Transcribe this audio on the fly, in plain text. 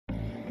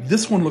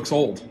This one looks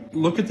old.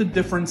 Look at the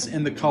difference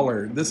in the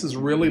color. This is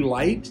really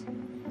light.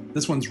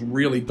 This one's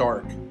really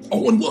dark.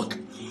 Oh, and look,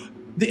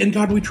 the In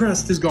God We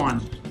Trust is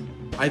gone.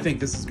 I think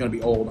this is going to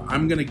be old.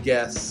 I'm going to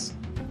guess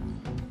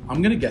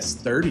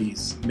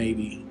 30s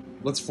maybe.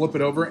 Let's flip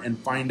it over and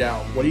find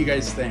out. What do you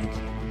guys think?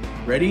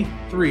 Ready?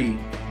 3,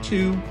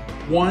 2,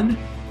 1.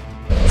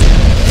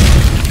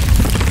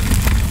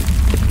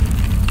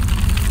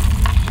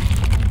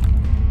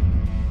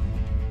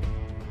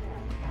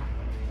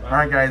 All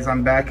right, guys,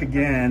 I'm back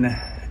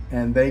again,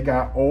 and they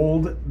got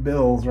old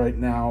bills right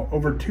now.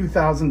 Over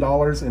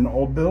 $2,000 in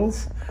old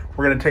bills.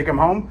 We're gonna take them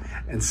home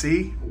and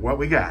see what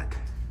we got.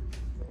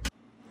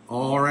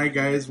 All right,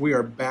 guys, we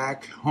are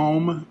back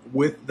home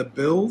with the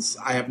bills.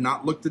 I have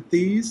not looked at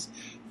these.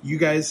 You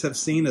guys have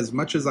seen as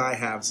much as I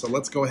have, so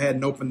let's go ahead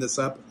and open this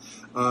up.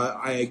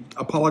 I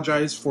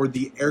apologize for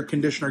the air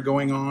conditioner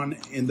going on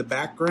in the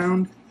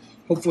background.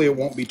 Hopefully it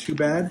won't be too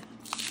bad.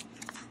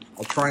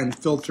 I'll try and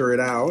filter it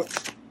out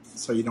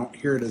so you don't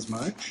hear it as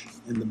much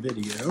in the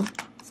video.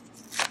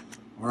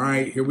 All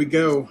right, here we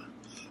go.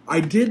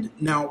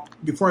 Now,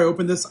 before I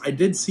open this, I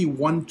did see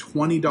one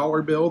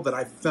 $20 bill that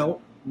I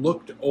felt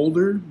looked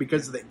older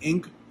because the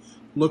ink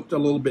looked a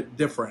little bit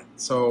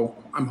different. So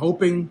I'm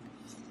hoping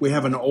we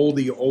have an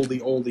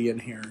oldie in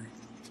here.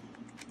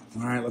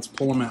 All right, let's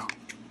pull them out.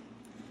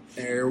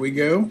 There we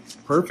go.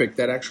 Perfect.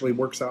 That actually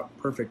works out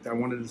perfect. I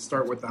wanted to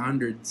start with the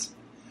hundreds.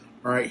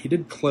 All right, he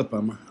did clip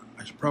them.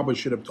 I probably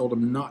should have told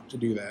him not to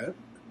do that.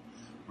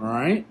 All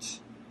right.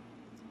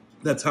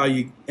 That's how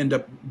you end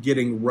up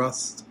getting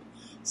rust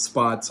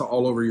spots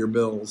all over your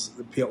bills.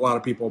 A lot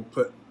of people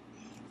put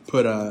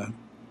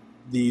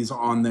these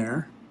on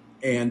there,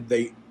 and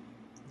they,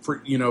 throw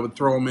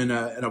them in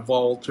a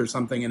vault or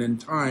something, and in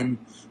time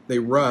they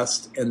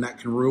rust, and that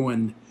can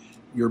ruin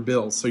your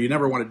bills. So you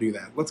never want to do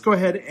that. Let's go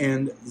ahead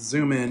and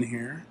zoom in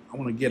here. I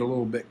want to get a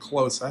little bit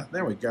closer.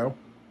 There we go.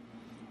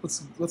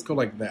 Let's go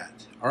like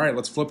that. All right,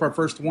 let's flip our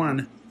first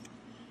one.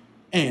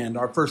 And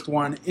our first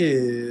one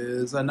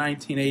is a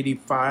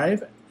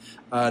 1985.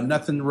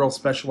 Nothing real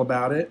special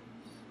about it.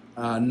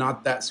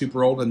 Not that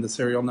super old, and the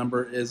serial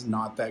number is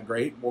not that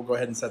great. We'll go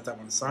ahead and set that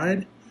one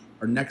aside.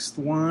 Our next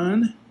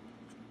one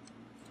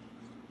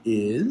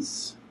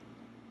is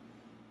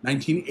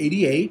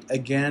 1988.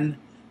 Again,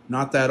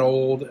 not that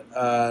old.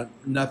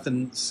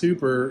 Nothing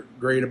super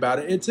great about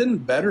it. It's in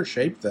better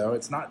shape, though.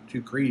 It's not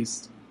too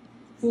creased.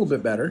 A little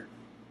bit better.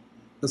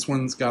 This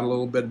one's got a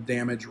little bit of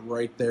damage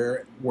right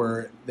there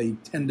where they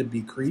tend to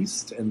be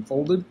creased and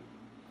folded.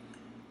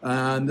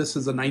 And this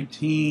is a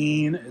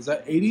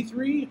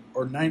 83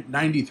 or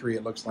 93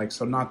 it looks like,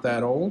 so not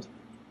that old.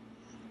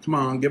 Come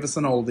on, give us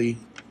an oldie.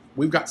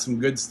 We've got some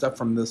good stuff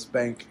from this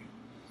bank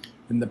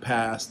in the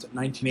past.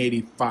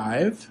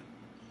 1985,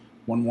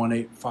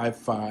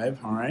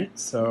 11855. All right,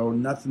 so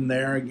nothing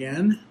there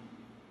again.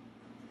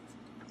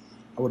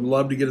 I would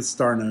love to get a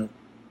star note.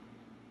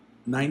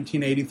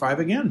 1985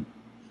 again.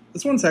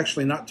 This one's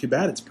actually not too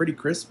bad. It's pretty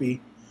crispy,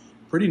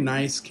 pretty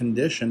nice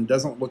condition.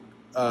 Doesn't look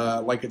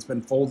like it's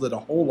been folded a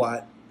whole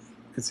lot.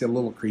 You can see a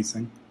little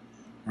creasing.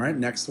 All right,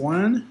 next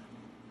one.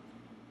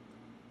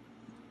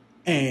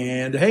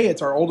 And hey,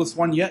 it's our oldest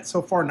one yet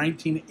so far,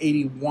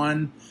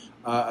 1981.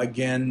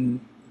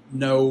 Again,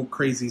 no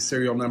crazy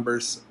serial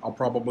numbers. I'll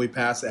probably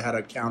pass. It had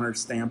a counter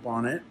stamp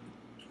on it.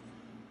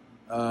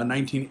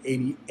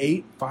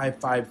 1988,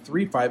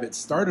 5535. It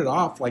started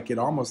off like it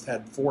almost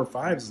had 4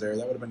 5s there.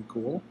 That would have been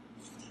cool.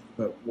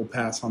 But we'll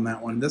pass on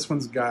that one. This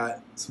one's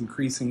got some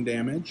creasing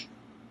damage.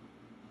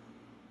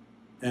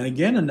 And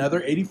again,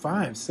 another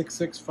 85,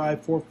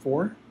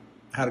 66544.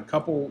 Had a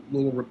couple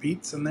little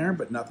repeats in there,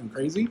 but nothing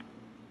crazy.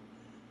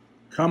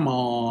 Come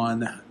on,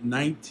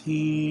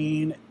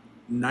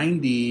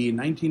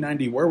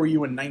 1990. Where were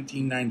you in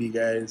 1990,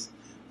 guys?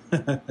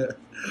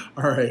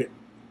 All right.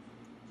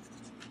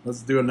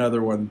 Let's do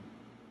another one.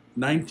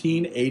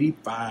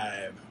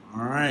 1985.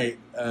 All right.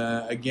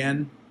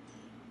 Again,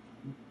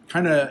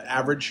 kind of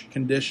average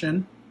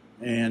condition,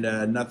 and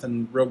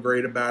nothing real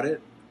great about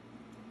it.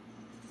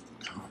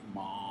 Come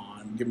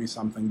on, give me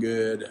something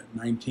good.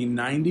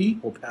 1990,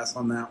 we'll pass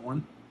on that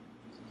one.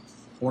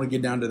 I want to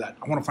get down to that.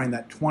 I want to find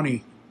that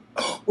 20.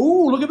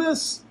 Oh, look at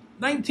this.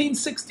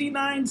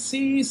 1969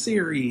 C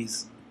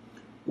series.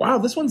 Wow,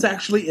 this one's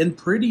actually in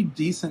pretty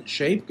decent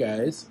shape,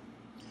 guys.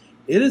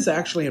 It is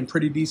actually in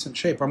pretty decent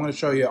shape. I'm going to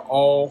show you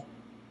all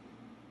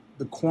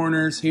the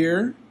corners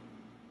here.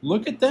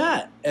 Look at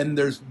that. And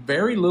there's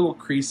very little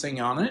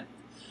creasing on it.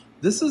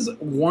 This is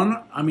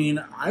one,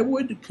 I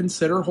would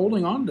consider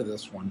holding on to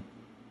this one.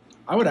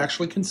 I would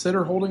actually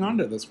consider holding on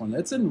to this one.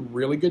 It's in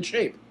really good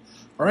shape.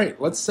 All right,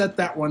 let's set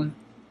that one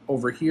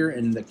over here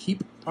in the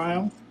keep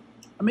pile.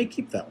 I may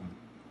keep that one.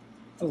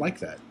 I like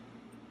that.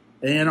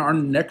 And our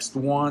next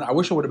one, I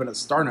wish it would have been a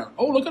star note.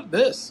 Oh, look at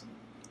this.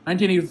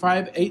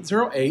 1985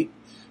 808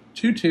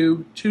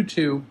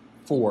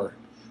 22224.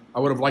 I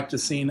would have liked to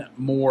seen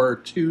more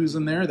 2s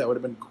in there. That would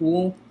have been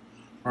cool.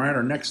 All right,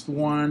 our next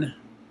one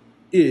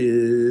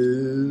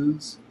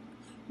is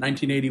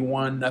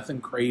 1981.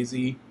 Nothing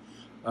crazy.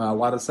 A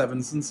lot of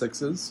 7s and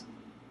 6s.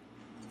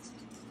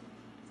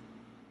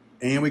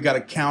 And we got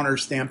a counter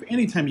stamp.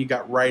 Anytime you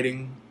got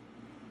writing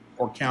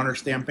or counter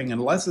stamping,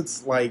 unless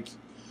it's like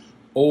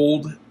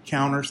old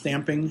counter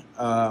stamping,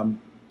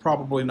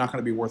 probably not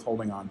going to be worth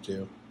holding on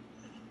to.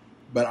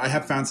 But I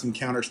have found some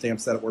counter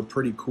stamps that were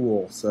pretty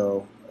cool,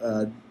 so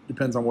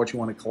depends on what you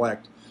want to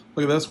collect.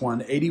 Look at this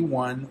one,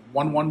 81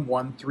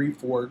 111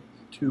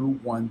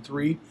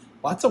 34213.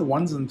 Lots of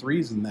 1s and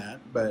 3s in that,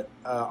 but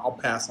I'll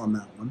pass on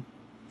that one.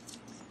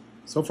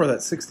 So far,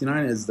 that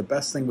 69 is the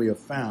best thing we have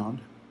found.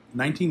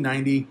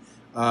 1990,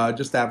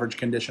 just average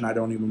condition. I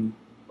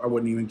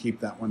wouldn't even keep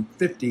that one.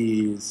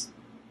 50s.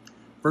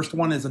 First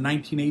one is a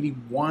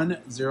 1981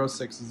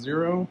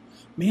 060.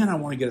 Man, I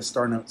want to get a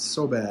star note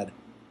so bad.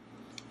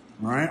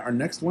 All right, our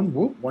next one,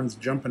 whoop, one's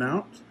jumping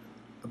out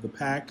of the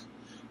pack.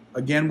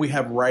 Again, we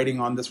have writing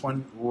on this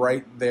one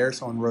right there.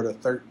 Someone wrote a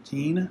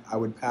 13. I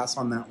would pass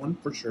on that one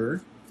for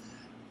sure.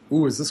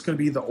 Ooh, is this going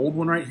to be the old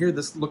one right here?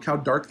 Look how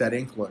dark that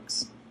ink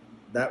looks.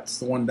 That's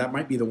the one. That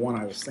might be the one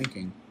I was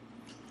thinking.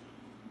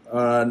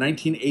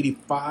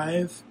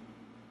 1985.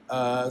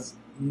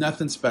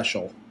 Nothing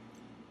special.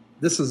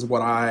 This is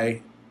what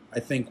I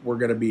think we're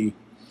going to be.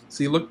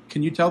 See, look,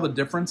 can you tell the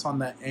difference on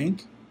that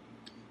ink?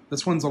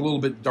 This one's a little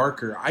bit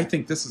darker. I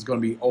think this is going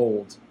to be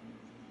old.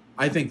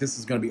 I'm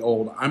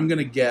going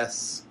to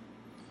guess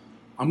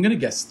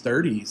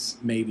 30s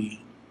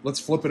maybe. Let's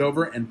flip it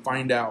over and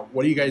find out.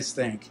 What do you guys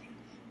think?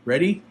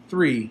 Ready?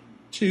 3,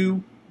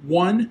 2,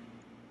 1.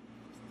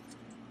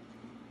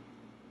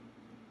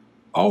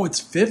 Oh, it's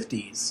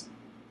 50s.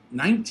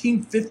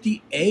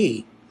 1950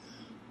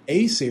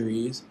 A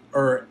series,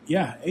 or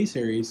yeah, A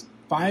series,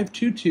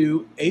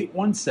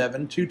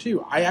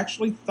 522-81722. I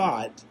actually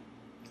thought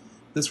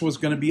this was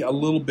going to be a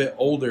little bit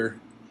older,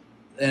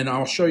 and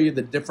I'll show you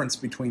the difference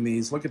between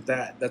these. Look at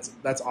that.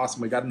 That's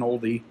awesome. We got an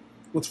oldie.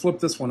 Let's flip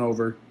this one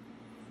over,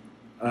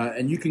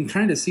 and you can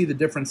kind of see the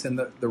difference in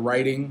the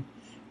writing,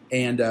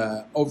 and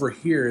over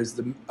here is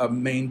the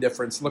main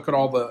difference. Look at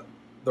all the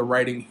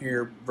writing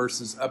here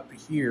versus up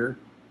here.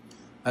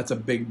 That's a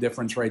big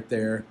difference right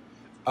there.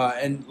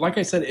 And like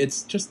I said,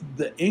 it's just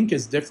the ink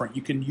is different.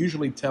 You can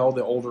usually tell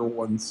the older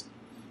ones,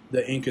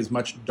 the ink is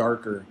much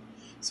darker.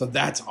 So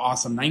that's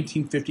awesome.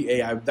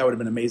 1950A, that would have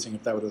been amazing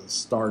if that was a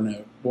star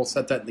note. We'll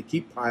set that in the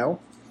keep pile.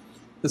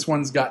 This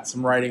one's got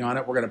some writing on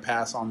it. We're going to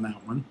pass on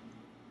that one.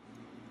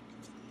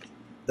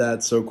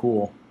 That's so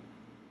cool.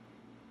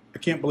 I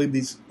can't believe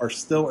these are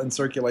still in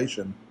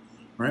circulation.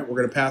 All right, we're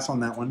going to pass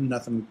on that one.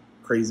 Nothing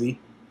crazy.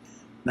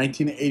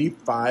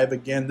 1985,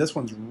 again, this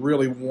one's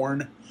really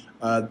worn.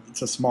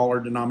 It's a smaller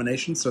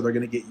denomination, so they're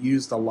going to get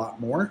used a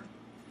lot more.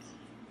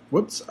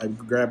 Whoops, I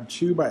grabbed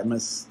 2 by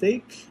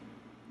mistake.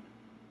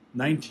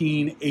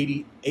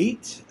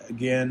 1988,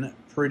 again,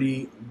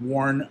 pretty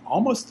worn.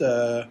 Almost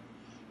it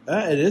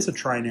is a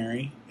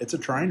trinary. It's a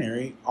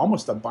trinary,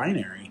 almost a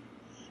binary,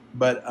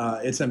 but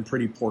it's in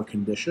pretty poor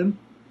condition.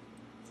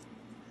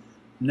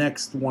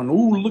 Next one,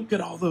 ooh, look at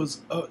all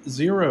those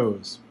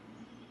zeros.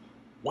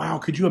 Wow,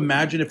 could you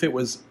imagine if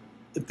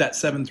that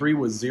 7-3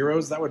 was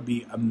zeros? That would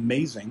be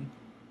amazing.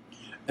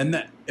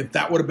 And if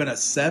that would have been a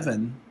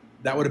 7,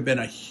 that would have been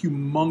a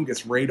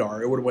humongous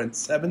radar. It would have went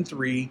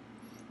 7-3,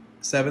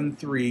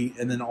 7-3,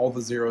 and then all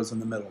the zeros in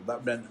the middle.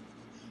 That would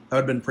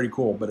have been pretty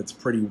cool, but it's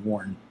pretty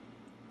worn.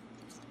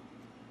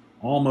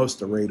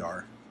 Almost a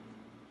radar.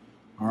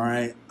 All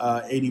right,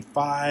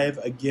 85,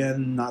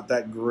 again, not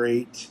that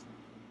great.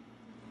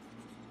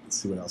 Let's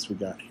see what else we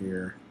got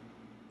here.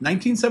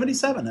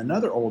 1977,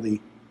 another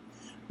oldie.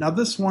 Now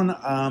this one,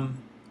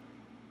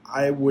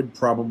 I would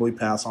probably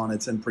pass on.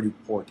 It's in pretty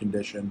poor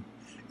condition.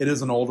 It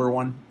is an older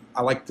one.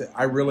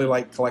 I really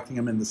like collecting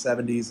them in the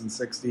 70s and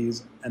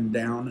 60s and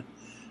down,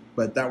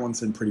 but that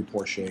one's in pretty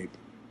poor shape,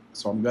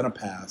 so I'm gonna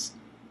pass.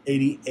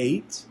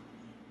 88,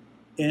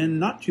 in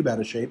not too bad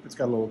a shape. It's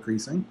got a little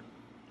creasing.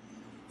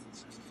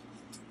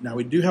 Now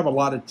we do have a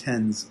lot of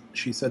 10s.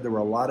 She said there were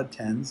a lot of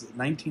 10s.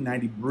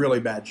 1990,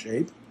 really bad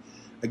shape.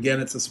 Again,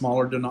 it's a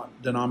smaller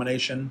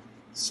denomination,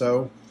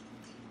 so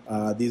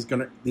these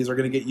are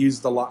gonna get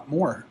used a lot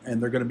more,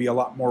 and they're gonna be a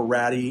lot more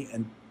ratty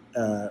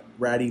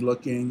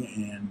looking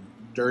and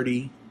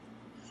dirty.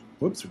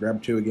 Whoops, I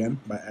grabbed 2 again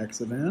by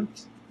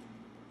accident.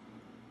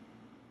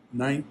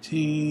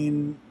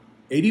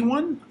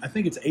 1981, I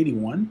think it's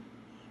 81.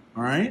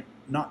 All right,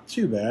 not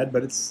too bad,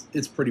 but it's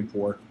pretty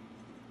poor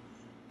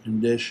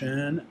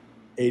condition.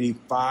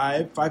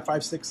 85,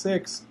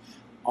 5566.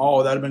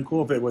 Oh, that'd have been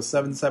cool if it was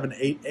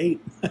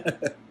 7788.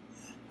 That'd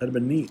have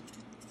been neat.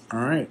 All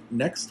right,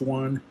 next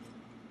one.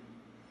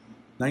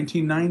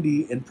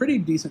 1990, in pretty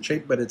decent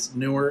shape, but it's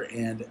newer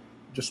and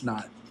just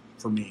not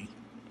for me.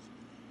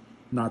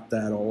 Not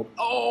that old.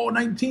 Oh,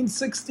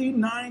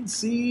 1969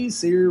 C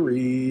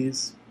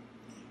series.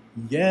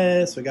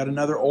 Yes, we got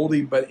another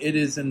oldie, but it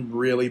is in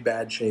really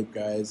bad shape,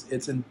 guys.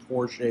 It's in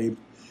poor shape.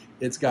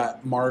 It's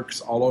got marks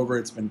all over.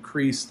 It's been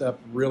creased up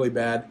really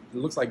bad. It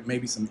looks like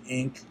maybe some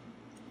ink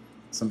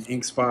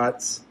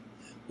spots.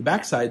 The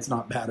backside's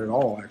not bad at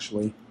all,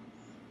 actually.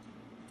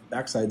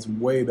 Backside's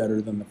way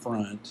better than the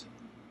front.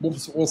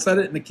 We'll set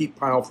it in the keep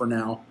pile for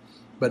now.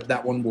 but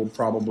that one will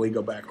probably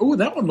go back. Oh,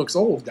 that one looks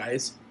old,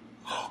 guys.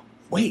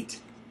 Wait.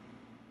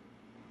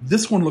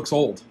 This one looks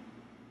old.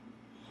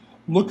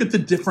 Look at the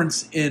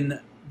difference in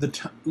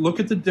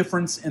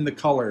the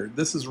color.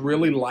 This is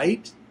really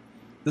light.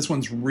 This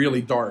one's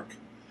really dark.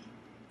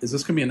 Is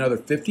this going to be another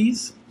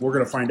 50s? We're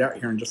going to find out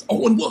here in just...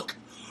 Oh, and look!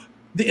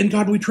 The In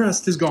God We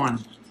Trust is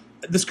gone.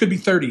 This could be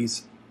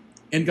 30s.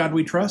 In God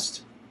We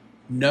Trust?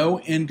 No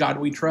In God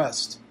We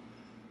Trust.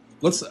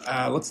 Let's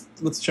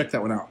check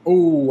that one out.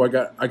 Oh, I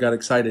got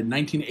excited.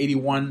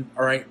 1981.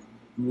 All right,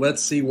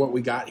 let's see what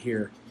we got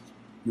here.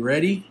 You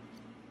ready?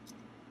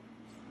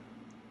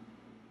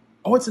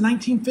 Oh, it's a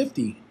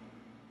 1950.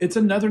 It's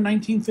another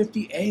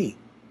 1950A.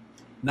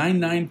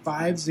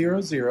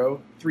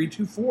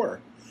 99500-324.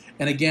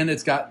 And again,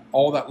 it's got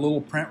all that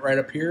little print right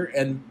up here.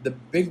 And the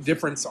big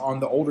difference on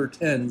the older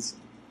 10s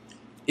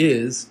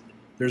is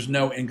there's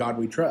no In God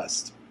We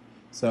Trust.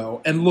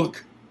 So, and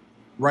look,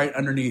 right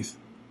underneath,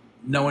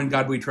 no In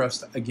God We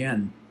Trust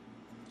again.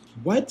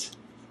 What?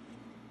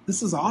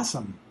 This is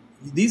awesome.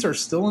 These are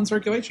still in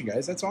circulation,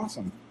 guys. That's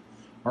awesome.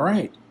 All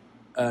right.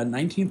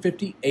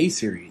 1950 A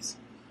series.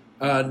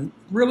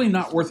 Really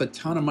not worth a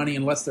ton of money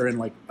unless they're in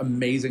like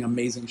amazing,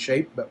 amazing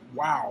shape. But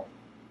wow.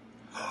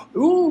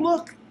 Ooh,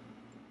 look.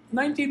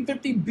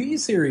 1950 B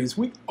series.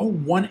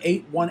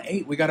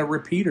 1818. We got a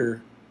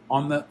repeater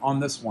on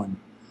this one.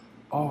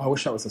 Oh, I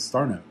wish that was a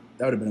star note.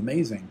 That would have been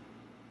amazing.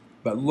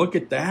 But look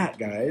at that,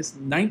 guys.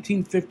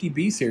 1950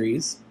 B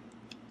series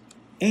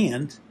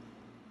and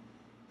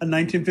a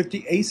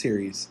 1950 A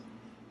series.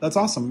 That's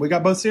awesome. We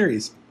got both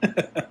series.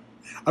 I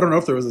don't know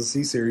if there was a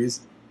C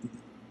series.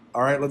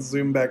 All right, let's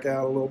zoom back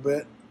out a little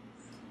bit.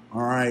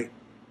 All right.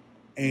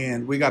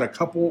 And we got a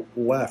couple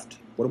left.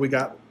 What do we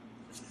got?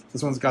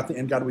 This one's got the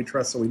In God We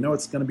Trust, so we know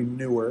it's going to be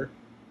newer.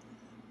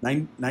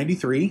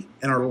 93.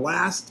 And our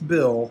last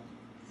bill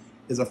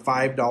is a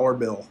 $5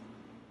 bill.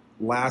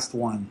 Last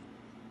one.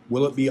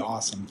 Will it be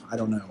awesome? I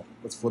don't know.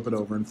 Let's flip it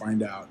over and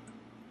find out.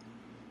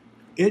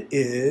 It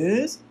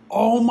is,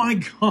 oh my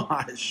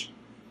gosh,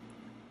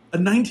 a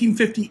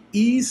 1950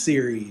 E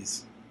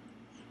series.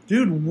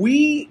 Dude,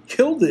 we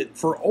killed it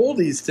for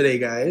oldies today,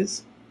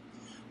 guys.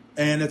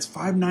 And it's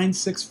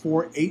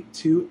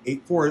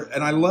 59648284.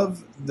 And I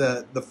love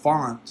the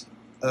font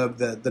of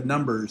the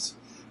numbers.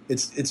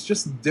 It's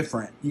just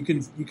different. You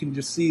can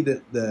just see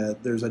that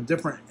there's a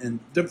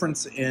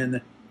difference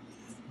in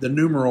the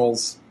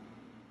numerals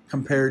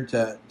compared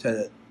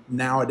to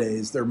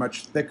nowadays. They're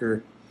much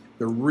thicker.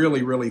 They're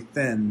really, really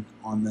thin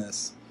on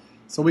this.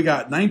 So we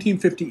got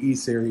 1950 E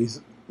series,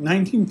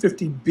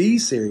 1950 B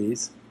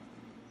series,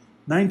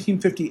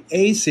 1950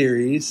 A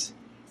series.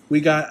 We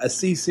got a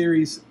C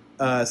series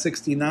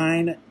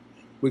 69.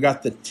 We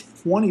got the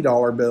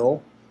 $20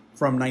 bill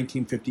from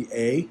 1950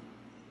 A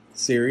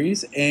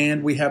series,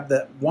 and we have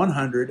the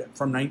 100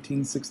 from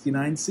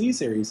 1969 C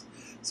series.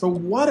 So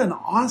what an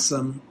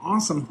awesome,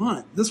 awesome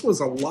hunt. This was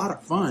a lot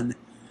of fun.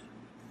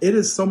 It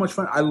is so much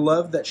fun. I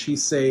love that she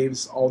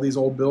saves all these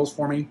old bills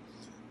for me.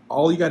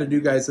 All you got to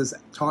do, guys, is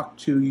talk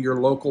to your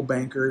local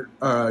banker,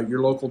 your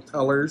local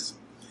tellers,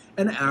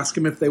 and ask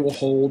them if they will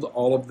hold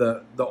all of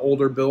the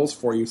older bills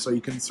for you so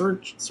you can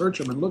search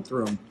them and look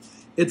through them.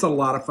 It's a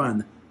lot of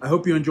fun. I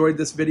hope you enjoyed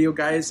this video,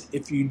 guys.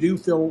 If you do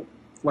feel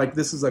like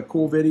this is a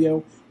cool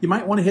video, you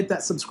might want to hit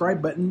that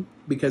subscribe button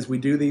because we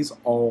do these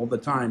all the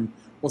time.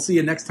 We'll see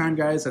you next time,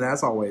 guys, and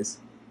as always,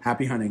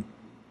 happy hunting.